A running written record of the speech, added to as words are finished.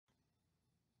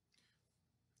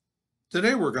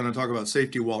Today we're going to talk about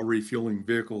safety while refueling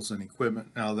vehicles and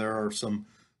equipment. Now there are some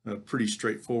pretty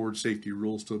straightforward safety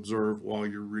rules to observe while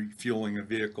you're refueling a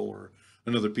vehicle or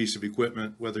another piece of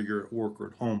equipment, whether you're at work or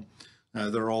at home.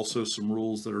 There are also some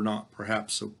rules that are not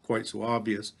perhaps quite so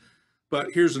obvious.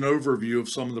 But here's an overview of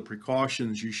some of the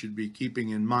precautions you should be keeping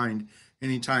in mind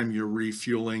anytime you're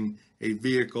refueling a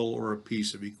vehicle or a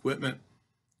piece of equipment.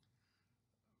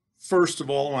 First of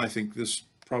all, I think this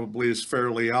probably is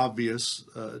fairly obvious,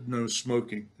 no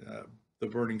smoking. The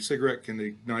burning cigarette can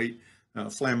ignite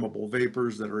flammable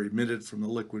vapors that are emitted from the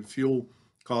liquid fuel,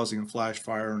 causing a flash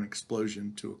fire and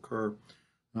explosion to occur.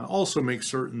 Also make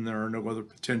certain there are no other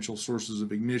potential sources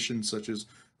of ignition, such as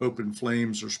open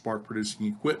flames or spark producing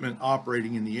equipment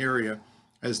operating in the area,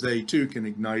 as they too can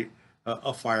ignite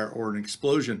a fire or an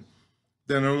explosion.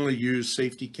 Then only use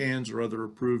safety cans or other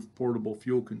approved portable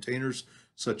fuel containers,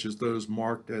 such as those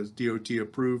marked as DOT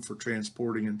approved for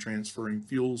transporting and transferring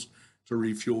fuels to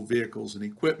refuel vehicles and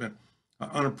equipment.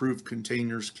 Unapproved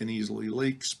containers can easily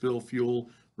leak, spill fuel,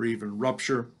 or even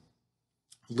rupture,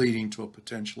 leading to a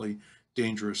potentially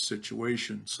dangerous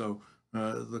situation. So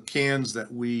the cans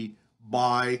that we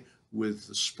buy with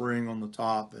the spring on the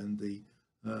top and the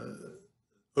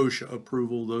OSHA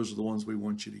approval, those are the ones we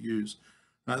want you to use.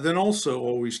 Then also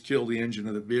always kill the engine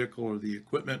of the vehicle or the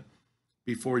equipment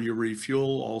before you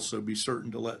refuel. Also be certain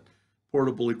to let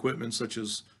portable equipment such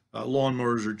as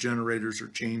lawnmowers or generators or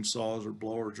chainsaws or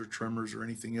blowers or trimmers or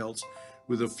anything else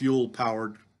with a fuel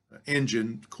powered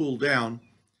engine cool down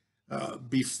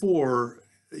before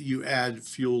you add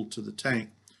fuel to the tank.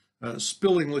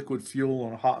 Spilling liquid fuel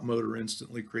on a hot motor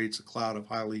instantly creates a cloud of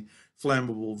highly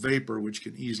flammable vapor which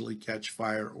can easily catch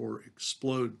fire or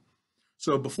explode.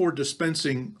 So before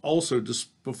dispensing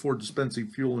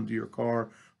fuel into your car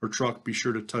or truck, be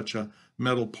sure to touch a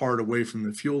metal part away from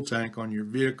the fuel tank on your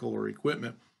vehicle or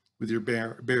equipment with your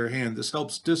bare hand. This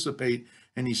helps dissipate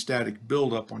any static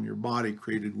buildup on your body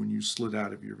created when you slid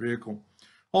out of your vehicle.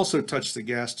 Also touch the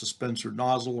gas dispenser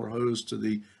nozzle or hose to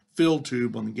the fill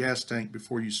tube on the gas tank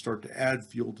before you start to add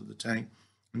fuel to the tank,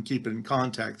 and keep it in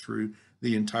contact through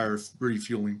the entire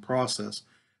refueling process.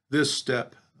 This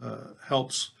step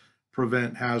helps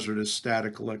prevent hazardous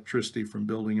static electricity from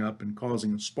building up and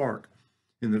causing a spark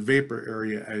in the vapor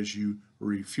area as you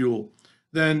refuel.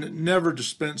 Then never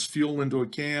dispense fuel into a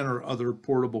can or other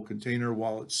portable container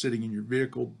while it's sitting in your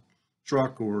vehicle,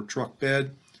 truck, or truck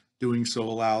bed. Doing so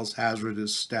allows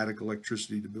hazardous static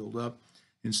electricity to build up.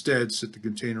 Instead, sit the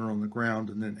container on the ground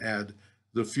and then add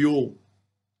the fuel.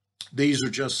 These are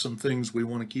just some things we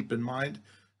want to keep in mind.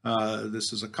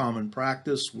 This is a common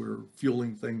practice. We're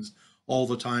fueling things all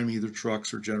the time, either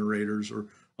trucks or generators or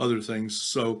other things.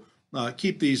 So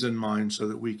keep these in mind so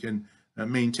that we can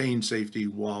maintain safety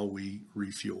while we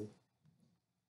refuel.